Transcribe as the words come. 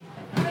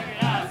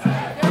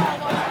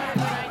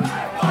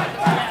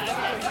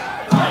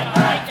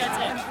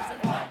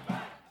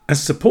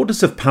As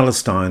supporters of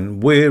Palestine,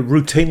 we're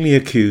routinely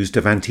accused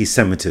of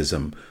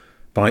antisemitism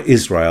by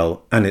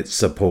Israel and its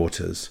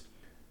supporters.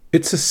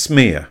 It's a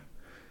smear,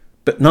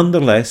 but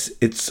nonetheless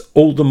it's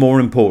all the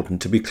more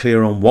important to be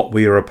clear on what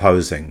we are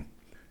opposing.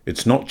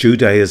 It's not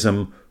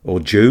Judaism or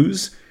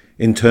Jews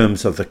in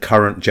terms of the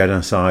current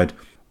genocide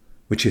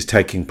which is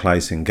taking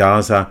place in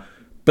Gaza,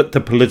 but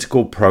the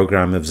political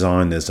program of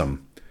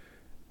Zionism.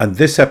 And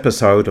this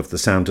episode of The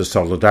Sound of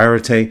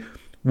Solidarity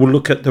will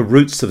look at the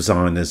roots of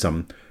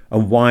Zionism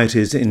and why it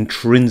is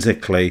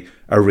intrinsically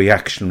a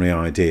reactionary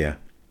idea.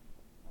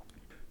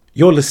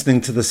 You're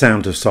listening to The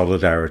Sound of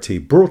Solidarity,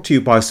 brought to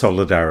you by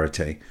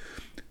Solidarity.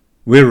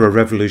 We're a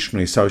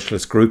revolutionary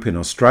socialist group in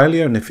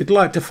Australia, and if you'd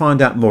like to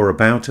find out more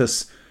about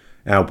us,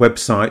 our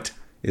website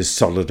is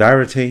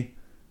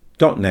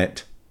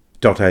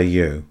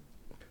solidarity.net.au.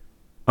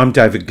 I'm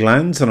David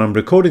Glanz, and I'm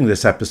recording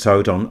this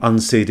episode on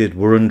unceded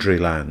Wurundjeri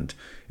land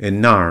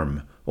in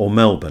Naarm, or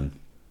Melbourne.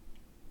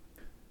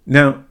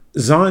 Now,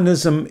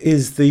 Zionism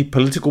is the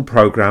political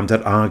program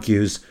that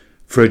argues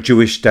for a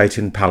Jewish state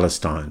in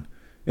Palestine,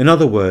 in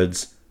other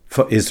words,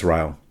 for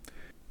Israel.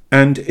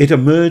 And it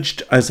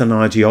emerged as an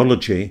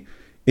ideology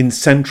in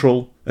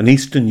Central and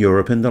Eastern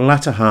Europe in the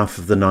latter half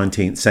of the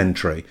 19th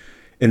century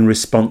in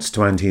response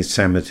to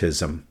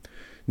antisemitism.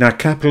 Now,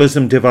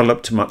 capitalism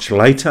developed much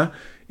later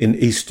in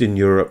Eastern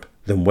Europe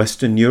than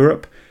Western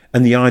Europe,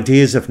 and the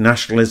ideas of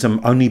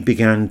nationalism only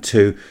began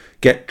to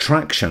get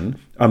traction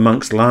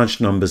amongst large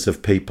numbers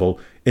of people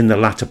in the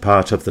latter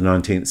part of the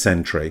 19th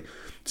century.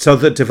 So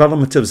the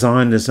development of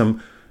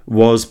Zionism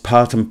was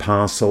part and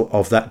parcel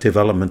of that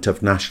development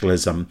of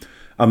nationalism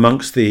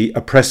amongst the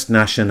oppressed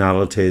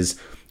nationalities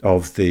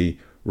of the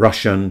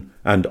Russian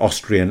and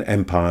Austrian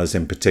empires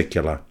in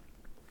particular.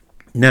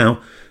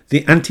 Now,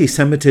 the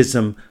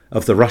anti-Semitism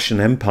of the Russian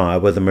Empire,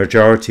 where the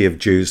majority of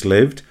Jews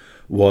lived,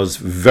 was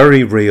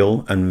very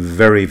real and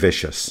very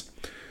vicious.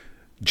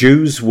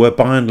 Jews were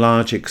by and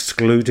large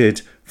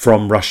excluded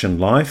from Russian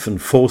life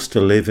and forced to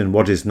live in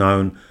what is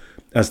known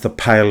as the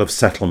Pale of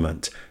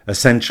Settlement,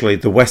 essentially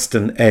the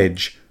western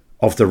edge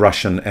of the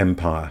Russian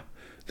Empire.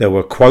 There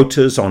were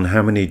quotas on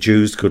how many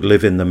Jews could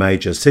live in the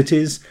major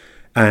cities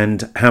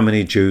and how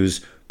many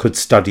Jews could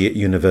study at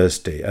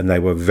university, and they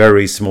were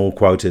very small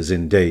quotas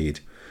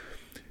indeed.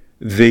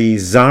 The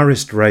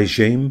Tsarist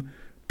regime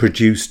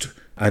produced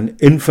an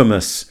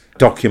infamous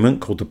document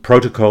called the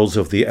Protocols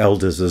of the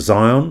Elders of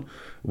Zion,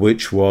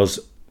 which was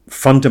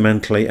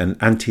fundamentally an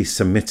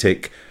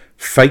anti-Semitic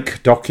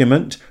fake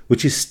document,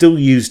 which is still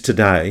used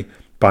today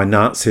by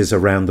Nazis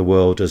around the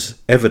world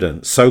as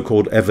evidence,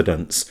 so-called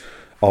evidence,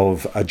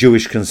 of a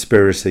Jewish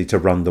conspiracy to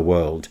run the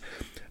world.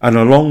 And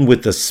along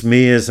with the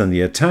smears and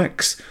the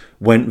attacks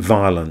went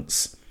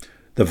violence.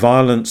 The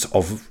violence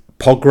of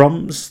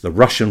pogroms, the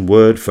Russian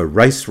word for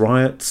race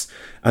riots,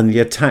 and the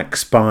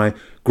attacks by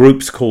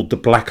groups called the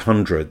Black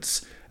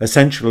Hundreds,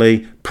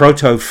 essentially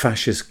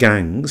proto-fascist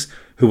gangs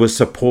who were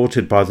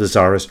supported by the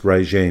Tsarist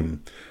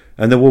regime.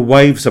 And there were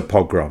waves of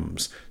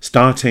pogroms,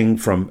 starting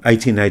from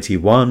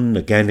 1881,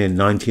 again in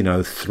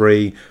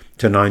 1903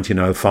 to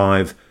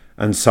 1905,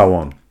 and so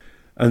on.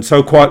 And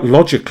so quite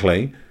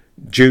logically,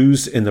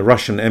 Jews in the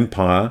Russian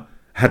Empire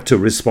had to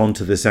respond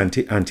to this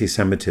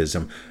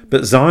anti-Semitism.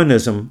 But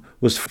Zionism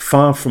was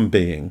far from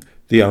being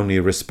the only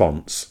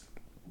response.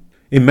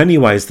 In many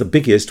ways, the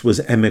biggest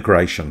was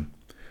emigration.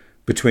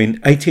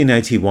 Between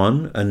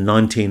 1881 and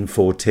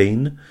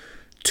 1914,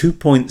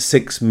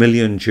 2.6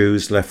 million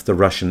Jews left the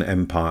Russian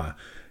Empire,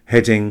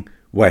 heading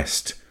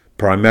west,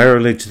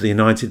 primarily to the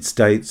United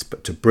States,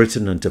 but to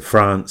Britain and to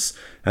France,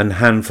 and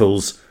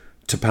handfuls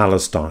to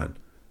Palestine.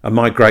 And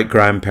my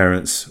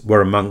great-grandparents were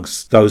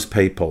amongst those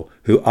people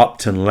who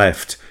upped and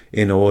left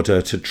in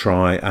order to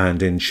try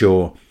and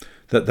ensure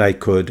that they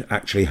could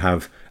actually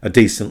have a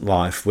decent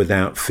life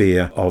without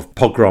fear of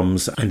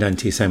pogroms and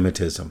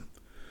anti-Semitism.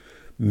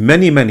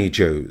 Many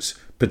Jews,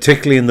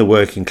 particularly in the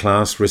working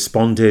class,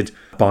 responded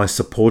by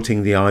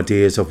supporting the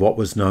ideas of what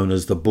was known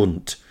as the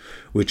Bund,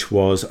 which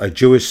was a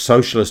Jewish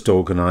socialist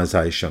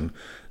organisation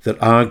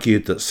that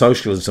argued that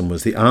socialism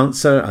was the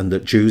answer and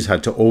that Jews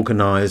had to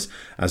organise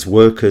as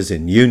workers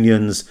in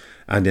unions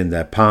and in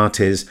their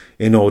parties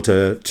in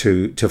order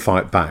to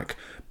fight back.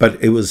 But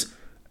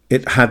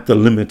it had the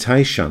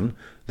limitation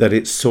that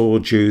it saw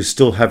Jews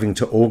still having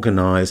to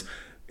organise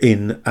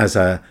in as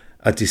a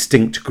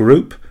distinct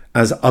group,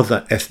 as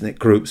other ethnic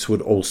groups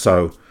would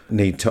also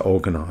need to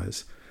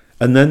organise.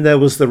 And then there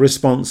was the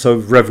response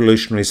of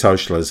revolutionary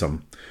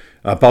socialism,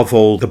 above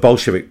all the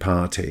Bolshevik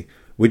Party,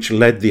 which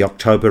led the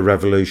October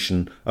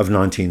Revolution of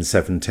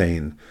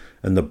 1917.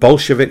 And the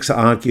Bolsheviks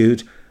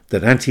argued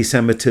that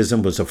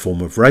anti-Semitism was a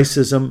form of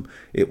racism.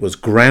 It was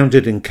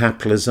grounded in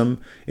capitalism,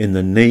 in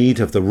the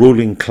need of the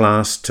ruling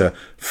class to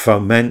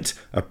foment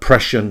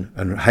oppression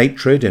and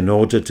hatred in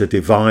order to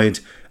divide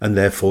and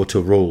therefore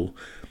to rule.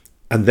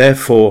 And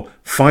therefore,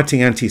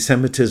 fighting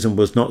anti-Semitism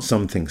was not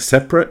something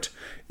separate.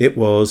 It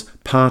was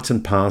part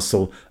and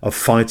parcel of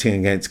fighting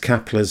against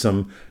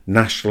capitalism,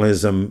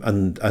 nationalism,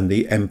 and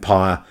the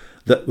empire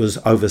that was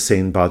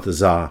overseen by the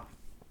Tsar.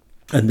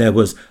 And there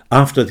was,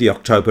 after the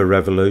October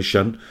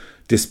Revolution,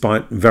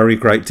 despite very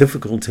great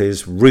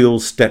difficulties, real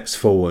steps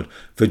forward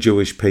for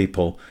Jewish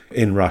people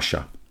in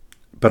Russia.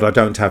 But I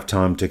don't have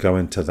time to go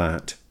into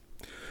that.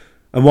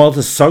 And while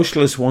the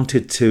socialists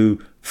wanted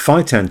to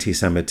fight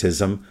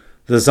anti-Semitism,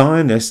 the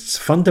Zionists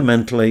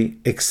fundamentally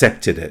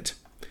accepted it.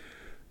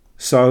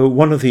 So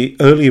one of the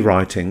early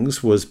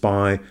writings was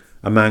by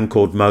a man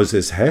called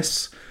Moses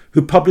Hess,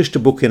 who published a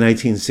book in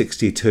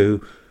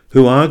 1862,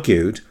 who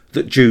argued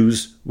that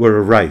Jews were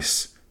a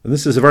race. And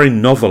this is a very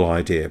novel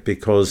idea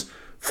because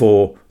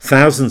for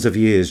thousands of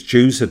years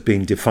Jews had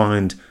been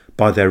defined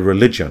by their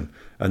religion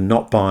and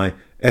not by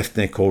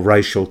ethnic or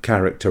racial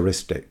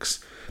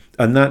characteristics.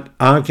 And that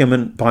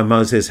argument by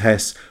Moses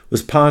Hess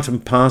was part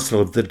and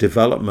parcel of the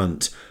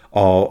development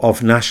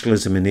of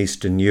nationalism in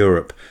Eastern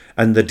Europe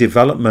and the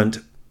development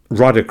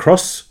right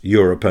across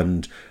Europe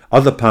and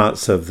other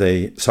parts of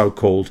the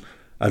so-called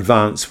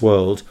advanced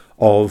world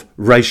of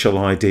racial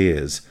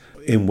ideas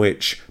in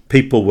which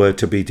people were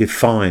to be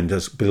defined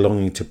as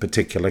belonging to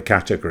particular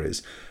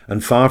categories.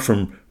 And far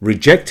from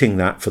rejecting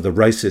that for the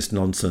racist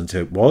nonsense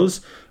it was,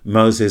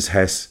 Moses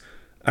Hess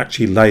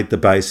actually laid the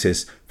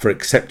basis for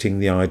accepting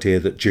the idea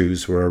that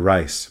Jews were a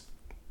race.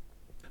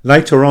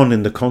 Later on,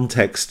 in the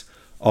context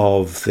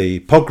of the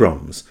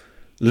pogroms,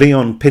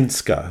 Leon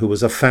Pinsker, who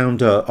was a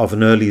founder of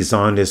an early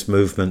Zionist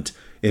movement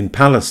in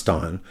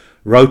Palestine,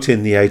 wrote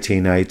in the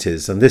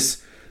 1880s, and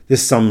this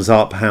sums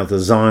up how the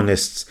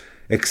Zionists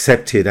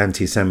accepted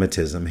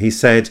anti-Semitism. He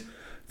said,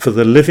 "For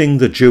the living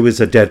the Jew is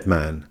a dead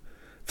man,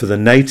 for the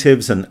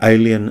natives an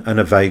alien and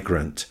a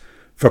vagrant,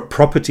 for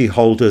property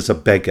holders a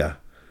beggar,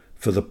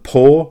 for the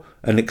poor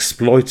an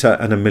exploiter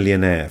and a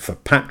millionaire, for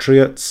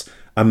patriots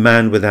a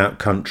man without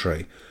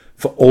country,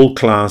 for all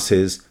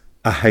classes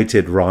a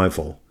hated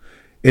rival."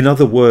 In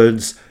other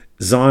words,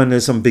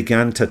 Zionism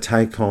began to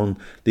take on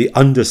the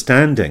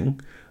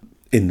understanding,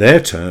 in their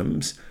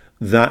terms,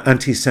 that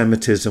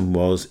anti-Semitism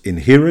was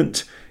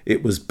inherent,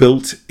 it was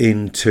built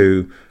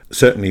into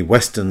certainly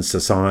Western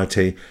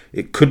society,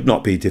 it could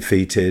not be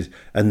defeated,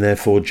 and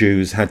therefore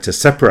Jews had to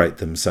separate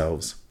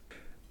themselves.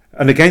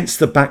 And against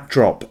the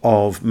backdrop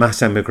of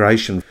mass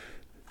emigration,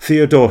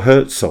 Theodor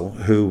Herzl,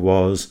 who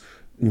was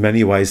in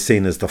many ways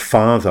seen as the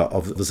father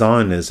of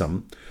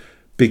Zionism,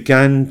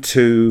 began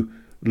to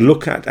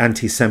look at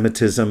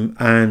anti-Semitism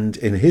and,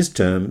 in his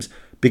terms,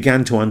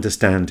 began to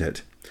understand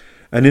it.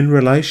 And in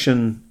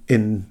relation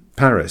in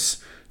Paris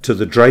to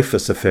the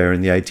Dreyfus affair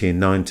in the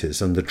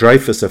 1890s, and the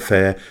Dreyfus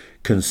affair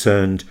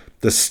concerned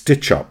the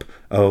stitch-up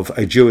of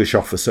a Jewish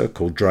officer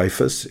called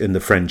Dreyfus in the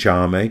French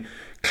army,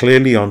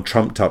 clearly on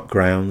trumped-up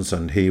grounds,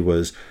 and he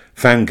was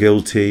found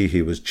guilty,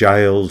 he was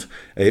jailed.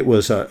 It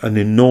was an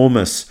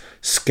enormous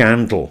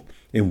scandal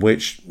in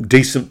which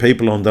decent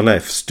people on the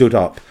left stood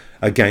up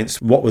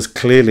against what was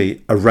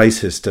clearly a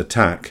racist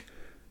attack.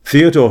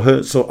 Theodor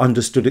Herzl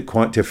understood it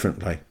quite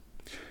differently.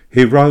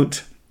 He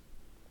wrote,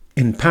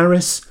 "In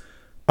Paris,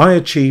 I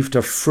achieved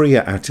a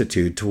freer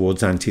attitude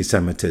towards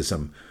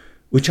anti-Semitism,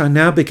 which I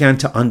now began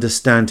to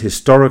understand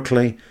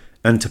historically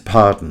and to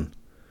pardon.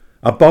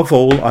 Above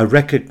all, I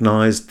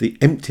recognized the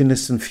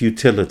emptiness and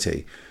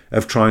futility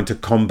of trying to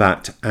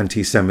combat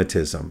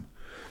anti-Semitism.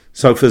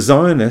 So for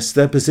Zionists,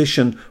 their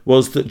position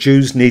was that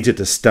Jews needed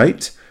a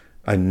state,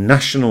 a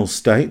national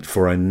state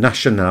for a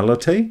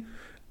nationality,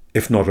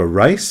 if not a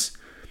race,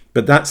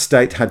 but that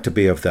state had to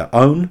be of their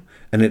own,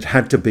 and it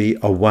had to be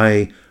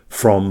away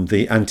from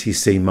the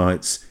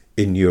anti-Semites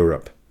in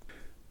Europe."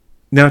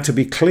 Now, to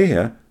be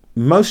clear,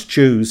 most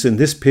Jews in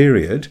this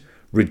period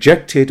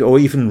rejected or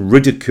even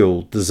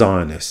ridiculed the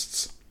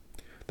Zionists.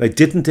 They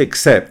didn't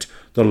accept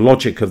the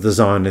logic of the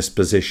Zionist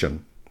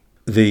position.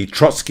 The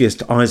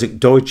Trotskyist Isaac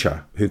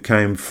Deutscher, who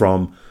came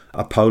from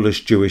a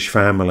Polish Jewish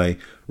family,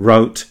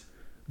 wrote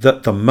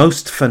that the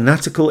most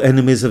fanatical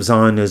enemies of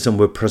Zionism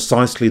were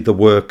precisely the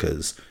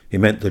workers, he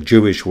meant the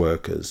Jewish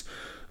workers,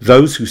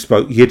 those who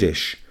spoke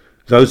Yiddish,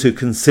 those who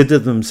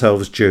considered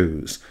themselves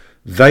Jews.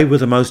 They were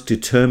the most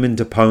determined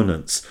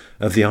opponents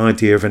of the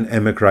idea of an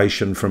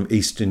emigration from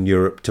Eastern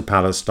Europe to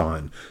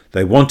Palestine.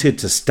 They wanted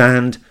to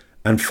stand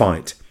and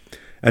fight.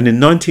 And in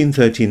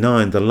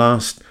 1939, the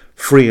last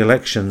free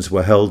elections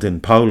were held in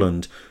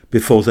Poland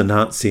before the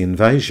Nazi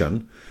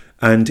invasion.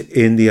 And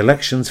in the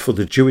elections for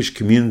the Jewish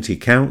community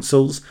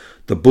councils,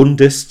 the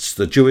Bundists,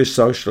 the Jewish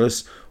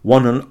socialists,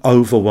 won an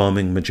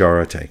overwhelming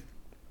majority.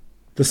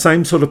 The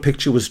same sort of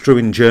picture was true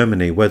in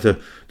Germany, where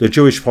the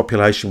Jewish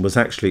population was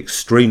actually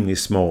extremely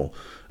small.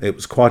 It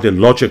was quite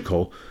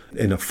illogical,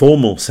 in a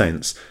formal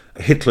sense,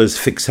 Hitler's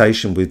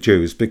fixation with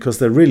Jews, because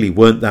there really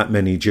weren't that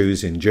many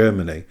Jews in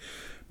Germany.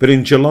 But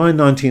in July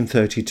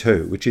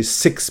 1932, which is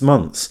 6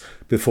 months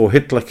before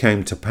Hitler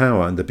came to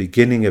power and the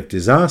beginning of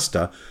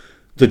disaster,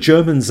 the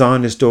German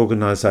Zionist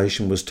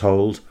organization was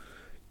told,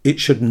 "It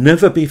should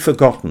never be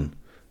forgotten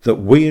that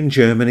we in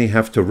Germany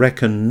have to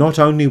reckon not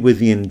only with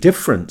the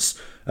indifference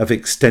of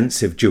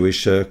extensive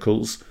Jewish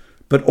circles,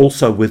 but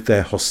also with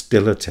their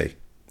hostility."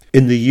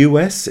 In the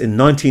US in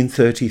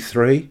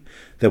 1933,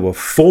 there were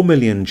 4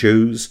 million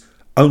Jews,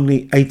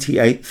 only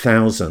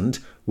 88,000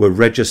 were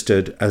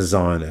registered as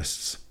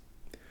Zionists.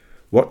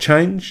 What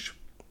changed?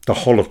 The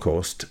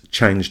Holocaust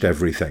changed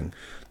everything.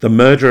 The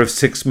murder of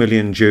 6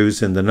 million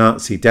Jews in the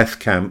Nazi death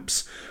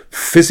camps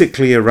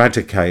physically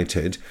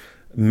eradicated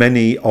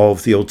many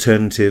of the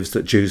alternatives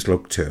that Jews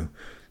looked to.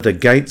 The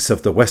gates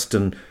of the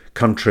Western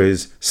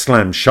countries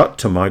slammed shut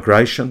to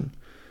migration.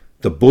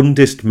 The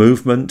Bundist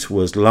movement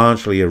was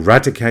largely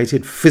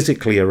eradicated,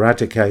 physically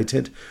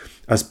eradicated,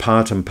 as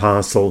part and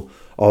parcel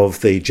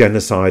of the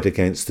genocide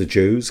against the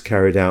Jews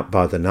carried out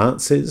by the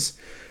Nazis.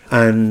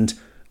 And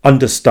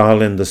under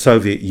Stalin, the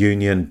Soviet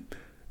Union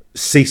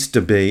ceased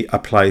to be a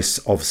place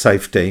of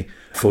safety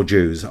for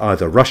Jews,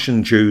 either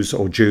Russian Jews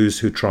or Jews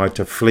who tried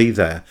to flee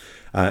there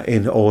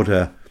in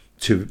order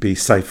to be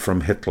safe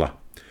from Hitler.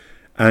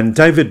 And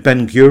David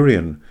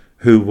Ben-Gurion,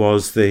 who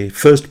was the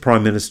first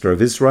Prime Minister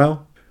of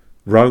Israel,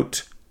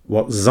 wrote,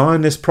 "What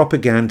Zionist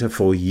propaganda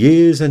for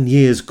years and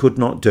years could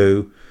not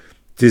do,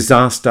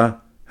 disaster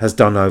has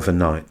done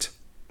overnight."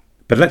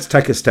 But let's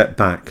take a step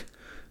back.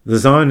 The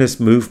Zionist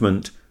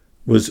movement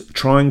was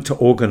trying to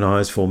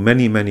organise for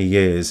many, many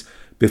years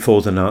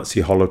before the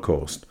Nazi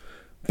Holocaust.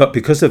 But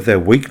because of their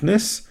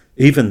weakness,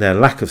 even their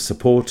lack of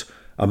support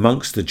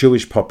amongst the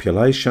Jewish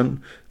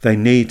population, they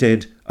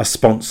needed a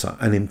sponsor,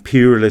 an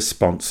imperialist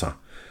sponsor.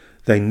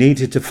 They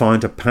needed to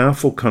find a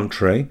powerful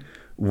country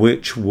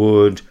which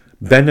would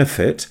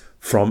benefit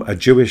from a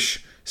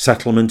Jewish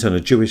settlement and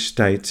a Jewish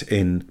state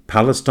in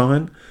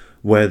Palestine,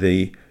 where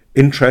the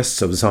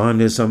interests of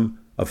Zionism,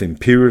 of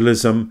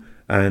imperialism,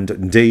 and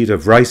indeed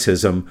of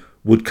racism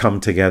would come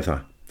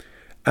together.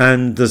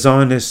 And the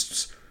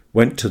Zionists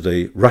went to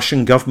the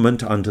Russian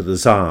government under the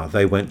Tsar.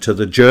 They went to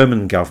the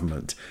German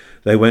government.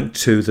 They went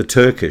to the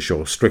Turkish,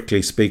 or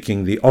strictly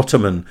speaking, the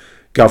Ottoman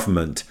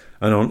government.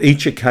 And on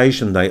each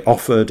occasion they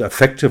offered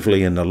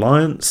effectively an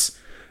alliance,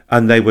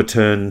 and they were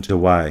turned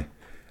away.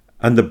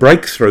 And the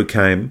breakthrough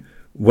came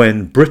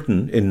when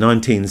Britain in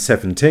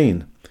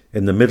 1917,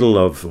 in the middle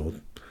of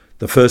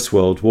the First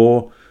World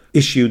War,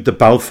 issued the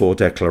Balfour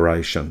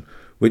Declaration,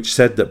 which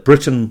said that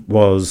Britain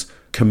was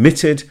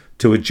committed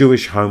to a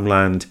Jewish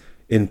homeland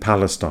in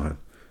Palestine.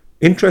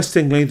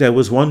 Interestingly, there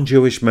was one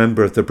Jewish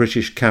member of the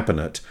British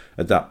cabinet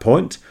at that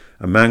point,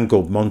 a man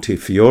called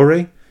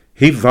Montefiore.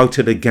 He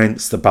voted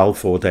against the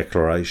Balfour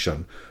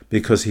Declaration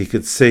because he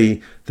could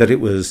see that it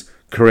was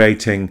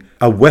creating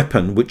a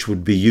weapon which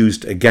would be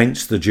used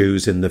against the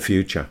Jews in the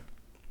future.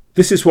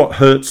 This is what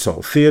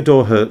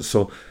Theodor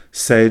Herzl,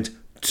 said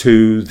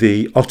to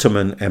the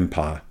Ottoman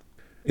Empire.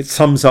 It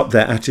sums up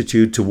their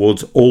attitude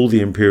towards all the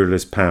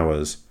imperialist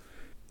powers.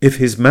 "If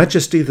His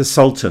Majesty the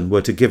Sultan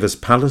were to give us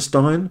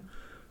Palestine,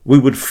 we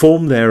would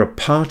form there a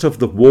part of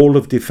the wall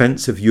of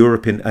defence of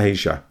Europe in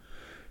Asia,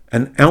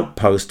 an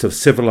outpost of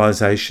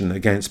civilization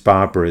against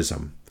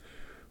barbarism.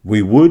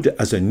 We would,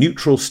 as a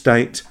neutral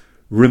state,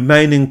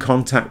 remain in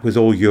contact with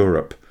all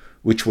Europe,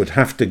 which would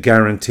have to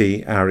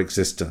guarantee our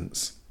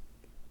existence."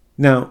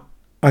 Now,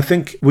 I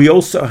think we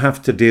also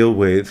have to deal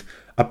with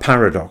a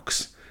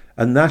paradox,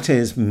 and that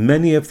is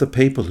many of the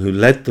people who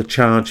led the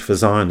charge for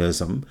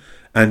Zionism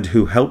and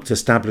who helped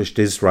establish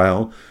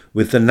Israel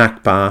with the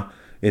Nakba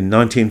in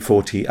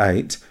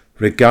 1948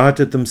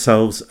 regarded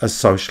themselves as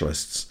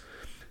socialists.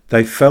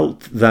 They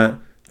felt that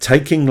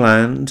taking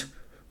land,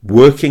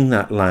 working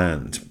that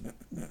land,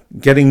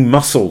 getting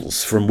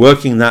muscles from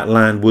working that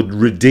land would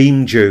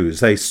redeem Jews.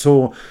 They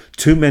saw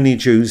too many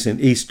Jews in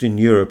Eastern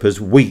Europe as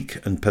weak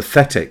and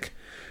pathetic,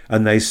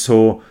 and they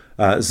saw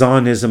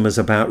Zionism as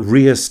about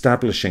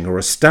re-establishing or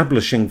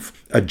establishing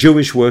a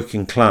Jewish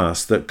working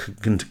class that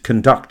could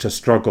conduct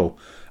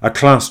a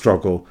class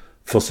struggle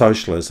for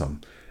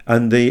socialism.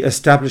 And the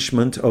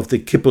establishment of the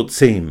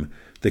kibbutzim,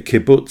 the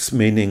kibbutz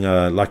meaning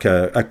like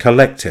a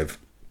collective,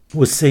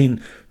 was seen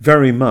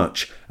very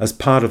much as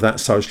part of that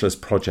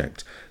socialist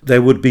project.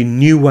 There would be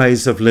new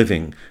ways of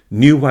living,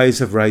 new ways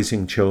of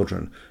raising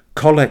children,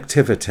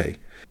 collectivity,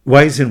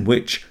 ways in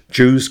which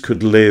Jews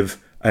could live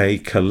a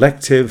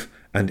collective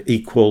and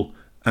equal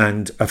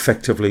and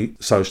effectively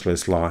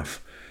socialist life.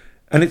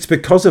 And it's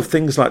because of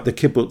things like the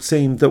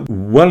kibbutzim that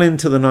well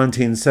into the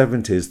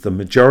 1970s, the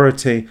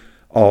majority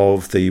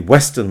of the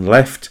Western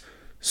left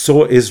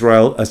saw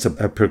Israel as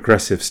a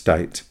progressive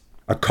state.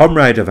 A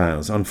comrade of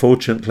ours,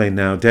 unfortunately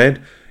now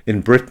dead,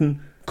 in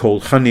Britain,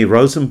 called Honey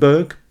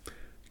Rosenberg,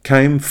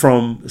 came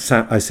from a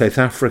South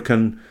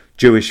African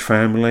Jewish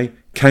family,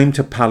 came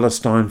to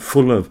Palestine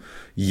full of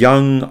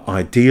young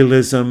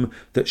idealism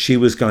that she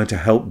was going to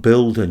help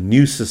build a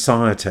new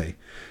society.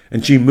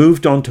 And she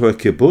moved on to a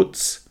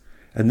kibbutz,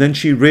 and then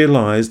she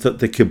realized that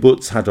the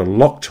kibbutz had a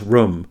locked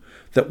room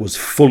that was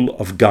full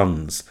of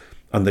guns.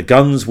 And the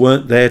guns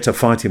weren't there to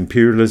fight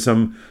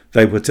imperialism,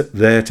 they were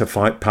there to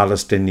fight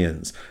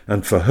Palestinians.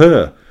 And for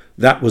her,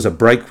 that was a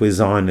break with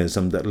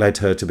Zionism that led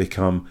her to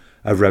become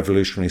a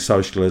revolutionary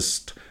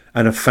socialist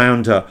and a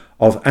founder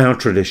of our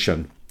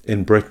tradition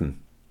in Britain.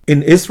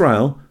 In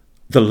Israel,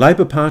 the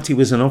Labour Party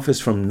was in office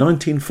from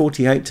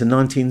 1948 to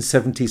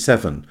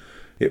 1977.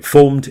 It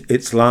formed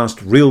its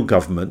last real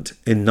government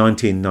in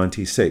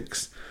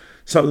 1996.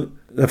 So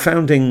the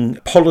founding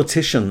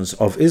politicians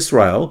of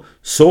Israel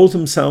saw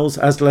themselves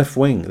as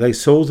left-wing. They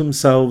saw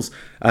themselves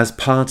as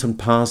part and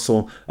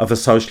parcel of a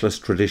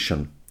socialist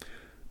tradition.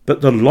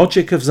 But the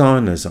logic of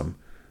Zionism,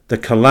 the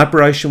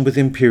collaboration with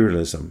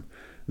imperialism,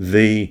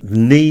 the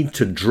need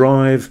to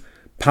drive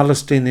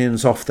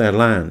Palestinians off their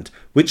land,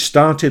 which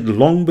started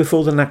long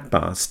before the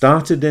Nakba,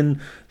 started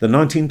in the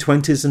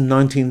 1920s and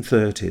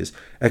 1930s,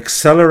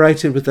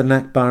 accelerated with the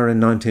Nakba in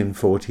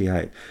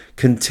 1948,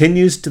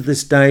 continues to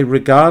this day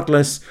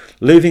regardless,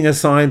 leaving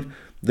aside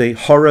the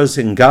horrors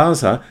in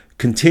Gaza,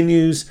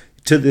 continues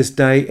to this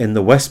day in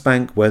the West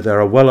Bank, where there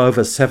are well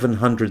over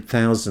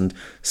 700,000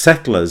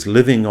 settlers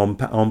living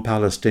on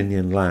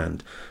Palestinian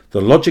land.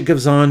 The logic of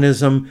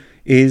Zionism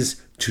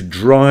is to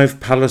drive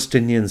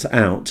Palestinians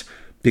out,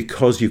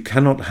 because you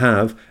cannot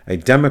have a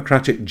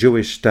democratic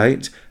Jewish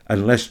state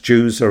unless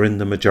Jews are in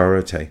the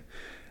majority.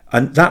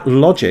 And that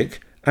logic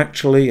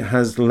actually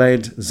has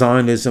led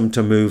Zionism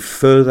to move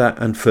further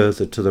and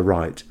further to the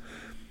right.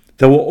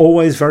 There were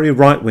always very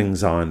right-wing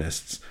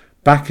Zionists.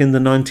 Back in the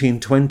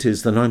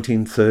 1920s, the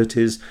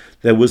 1930s,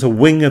 there was a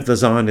wing of the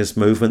Zionist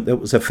movement that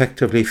was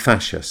effectively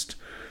fascist.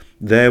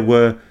 There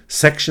were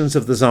sections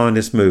of the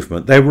Zionist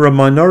movement, they were a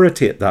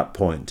minority at that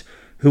point,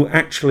 who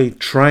actually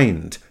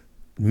trained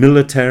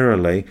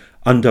militarily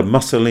under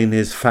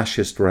Mussolini's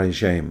fascist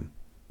regime.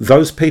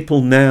 Those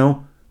people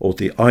now, or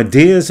the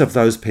ideas of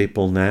those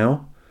people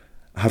now,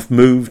 have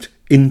moved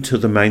into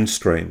the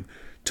mainstream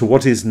to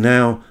what is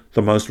now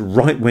the most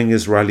right-wing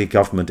Israeli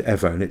government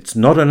ever. And it's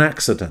not an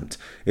accident.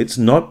 It's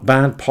not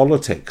bad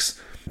politics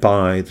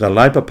by the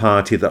Labour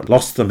Party that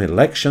lost them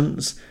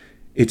elections.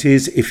 It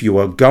is, if you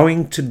are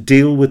going to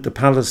deal with the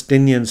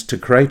Palestinians to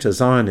create a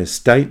Zionist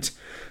state,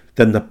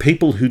 then the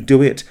people who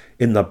do it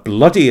in the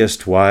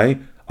bloodiest way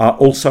are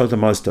also the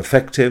most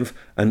effective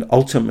and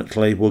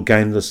ultimately will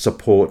gain the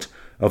support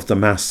of the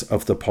mass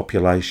of the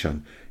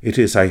population. It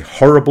is a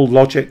horrible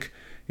logic,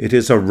 it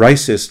is a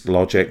racist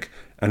logic,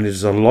 and it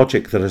is a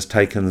logic that has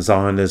taken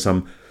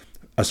Zionism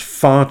as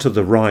far to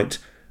the right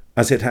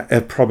as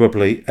it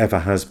probably ever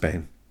has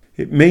been.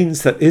 It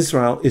means that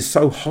Israel is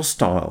so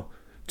hostile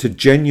to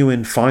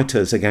genuine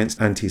fighters against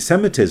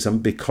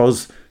antisemitism,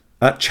 because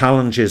that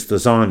challenges the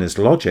Zionist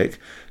logic,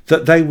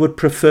 that they would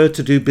prefer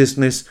to do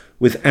business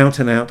with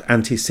out-and-out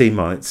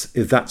anti-Semites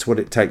if that's what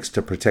it takes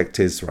to protect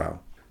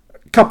Israel.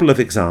 A couple of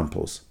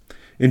examples.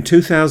 In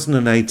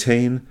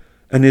 2018,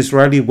 an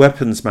Israeli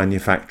weapons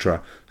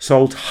manufacturer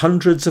sold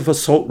hundreds of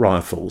assault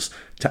rifles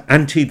to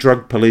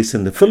anti-drug police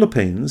in the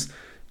Philippines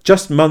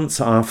just months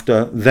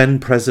after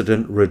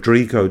then-President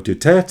Rodrigo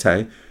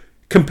Duterte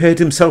compared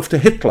himself to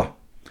Hitler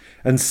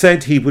and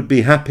said he would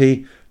be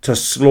happy to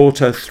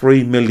slaughter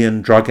 3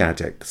 million drug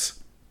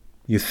addicts.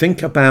 You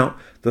think about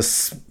the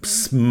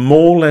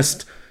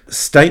smallest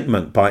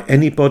statement by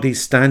anybody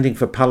standing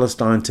for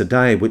Palestine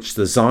today, which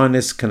the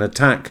Zionists can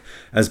attack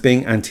as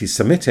being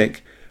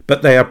anti-Semitic,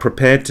 but they are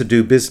prepared to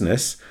do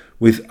business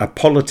with a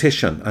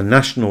politician, a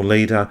national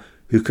leader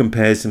who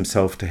compares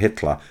himself to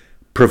Hitler,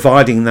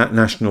 providing that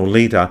national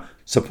leader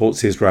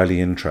supports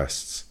Israeli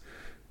interests.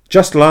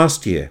 Just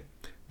last year,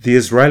 the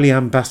Israeli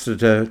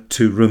ambassador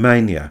to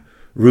Romania,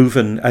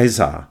 Reuven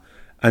Azar,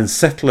 and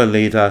settler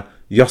leader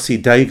Yossi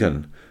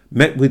Dagan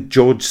met with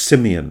George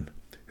Simeon,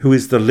 who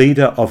is the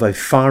leader of a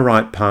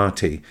far-right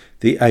party,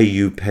 the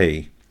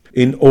AUP,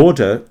 in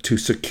order to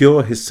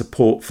secure his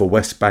support for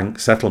West Bank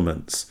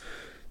settlements.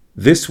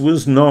 This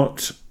was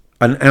not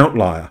an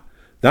outlier.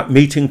 That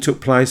meeting took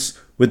place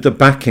with the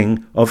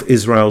backing of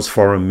Israel's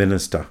foreign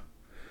minister.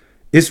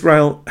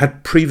 Israel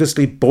had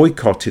previously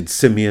boycotted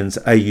Simeon's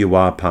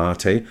AUR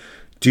party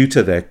due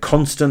to their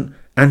constant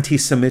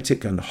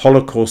anti-Semitic and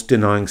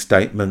Holocaust-denying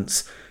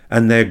statements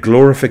and their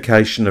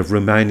glorification of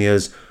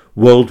Romania's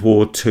World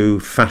War II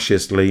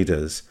fascist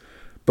leaders.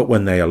 But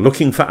when they are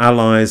looking for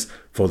allies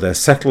for their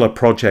settler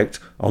project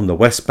on the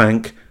West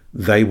Bank,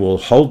 they will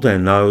hold their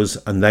nose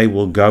and they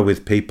will go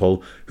with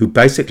people who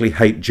basically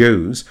hate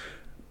Jews,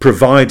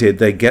 provided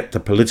they get the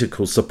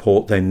political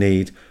support they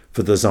need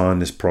for the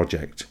Zionist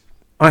project.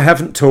 I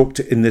haven't talked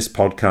in this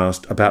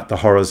podcast about the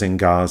horrors in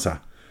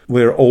Gaza.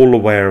 We're all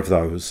aware of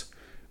those.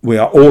 We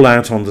are all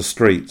out on the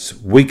streets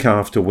week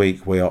after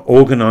week. We are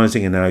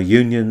organising in our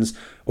unions,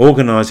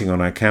 organising on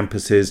our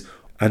campuses,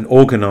 and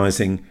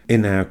organising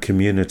in our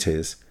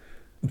communities.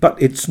 But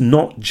it's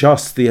not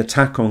just the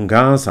attack on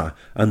Gaza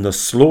and the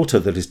slaughter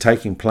that is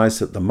taking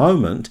place at the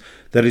moment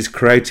that is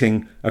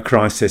creating a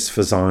crisis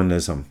for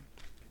Zionism.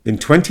 In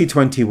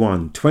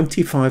 2021,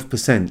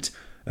 25%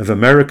 of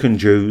American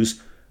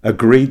Jews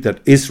agreed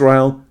that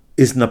Israel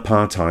is an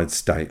apartheid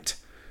state.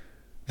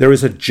 There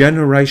is a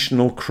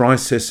generational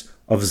crisis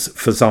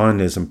for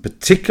Zionism,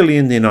 particularly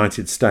in the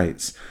United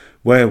States,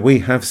 where we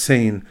have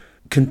seen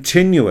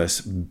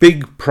continuous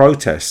big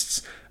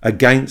protests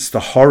against the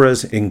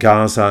horrors in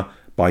Gaza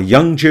by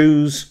young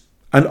Jews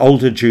and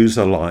older Jews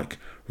alike,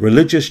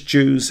 religious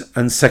Jews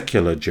and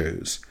secular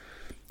Jews.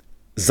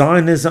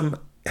 Zionism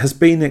has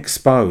been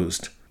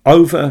exposed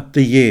over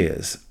the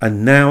years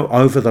and now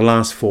over the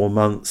last 4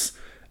 months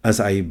as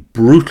a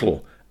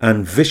brutal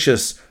and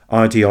vicious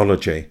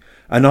ideology.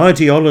 An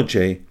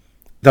ideology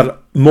that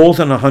more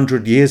than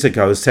 100 years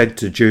ago said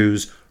to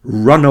Jews,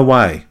 run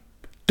away,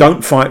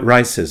 don't fight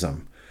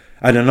racism.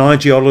 And an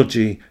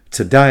ideology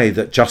today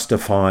that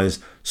justifies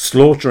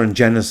slaughter and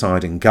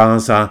genocide in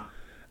Gaza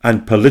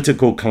and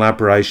political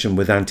collaboration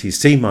with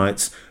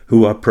anti-Semites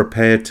who are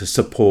prepared to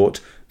support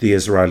the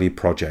Israeli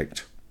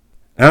project.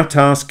 Our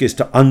task is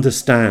to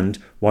understand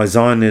why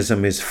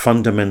Zionism is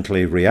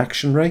fundamentally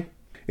reactionary.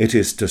 It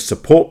is to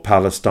support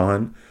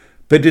Palestine,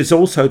 but it is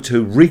also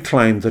to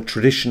reclaim the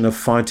tradition of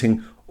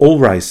fighting all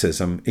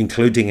racism,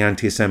 including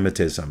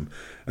antisemitism,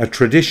 a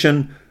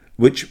tradition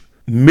which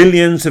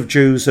millions of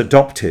Jews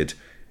adopted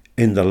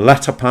in the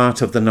latter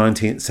part of the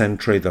 19th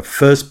century, the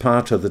first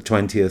part of the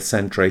 20th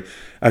century,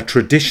 a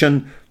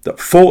tradition that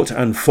fought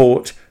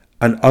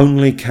and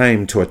only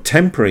came to a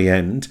temporary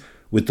end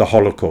with the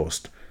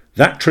Holocaust.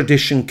 That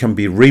tradition can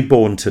be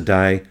reborn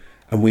today,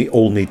 and we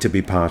all need to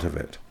be part of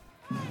it.